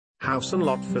House and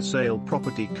lot for sale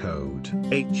property code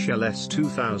HLS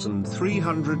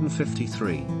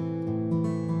 2353.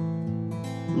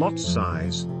 Lot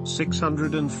size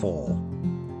 604.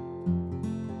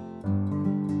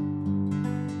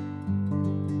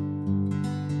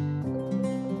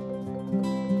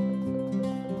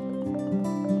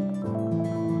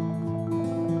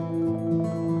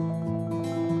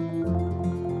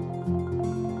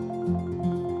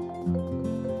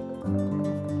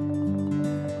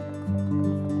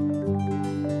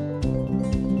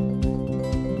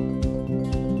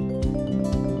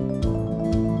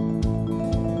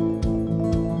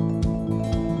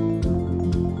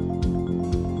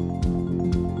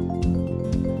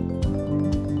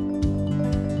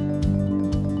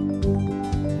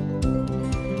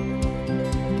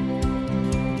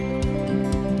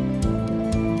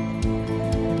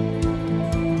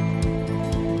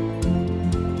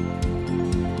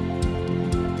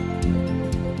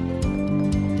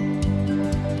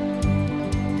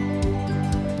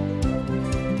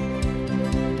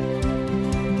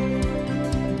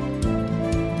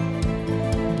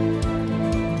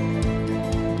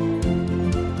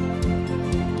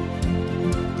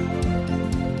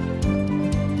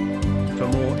 For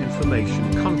more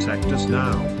information, contact us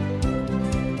now.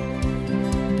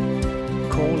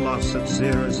 Call us at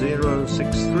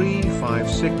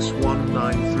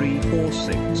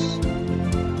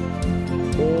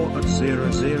 0063561936 or at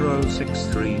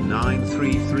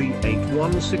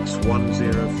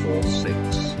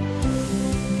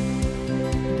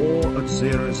 00639338161046 or at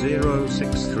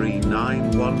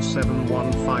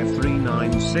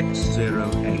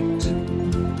 00639171539608.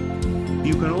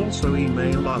 You can also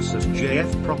email us at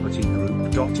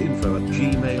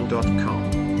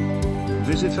jfpropertygroup.info@gmail.com.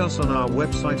 Visit us on our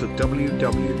website at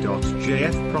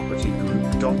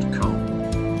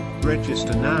www.jfpropertygroup.com.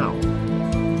 Register now.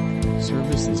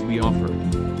 Services we offer: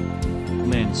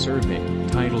 land survey,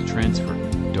 title transfer,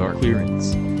 dark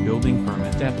clearance, building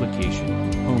permit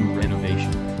application, home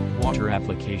renovation, water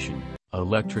application,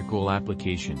 electrical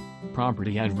application,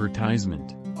 property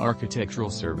advertisement, architectural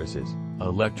services,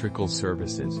 electrical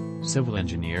services, civil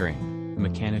engineering,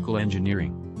 mechanical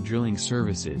engineering, drilling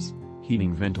services,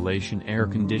 heating, ventilation, air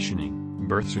conditioning,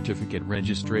 birth certificate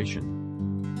registration.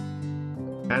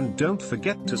 And don't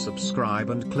forget to subscribe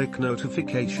and click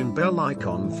notification bell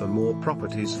icon for more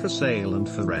properties for sale and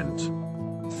for rent.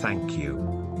 Thank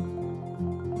you.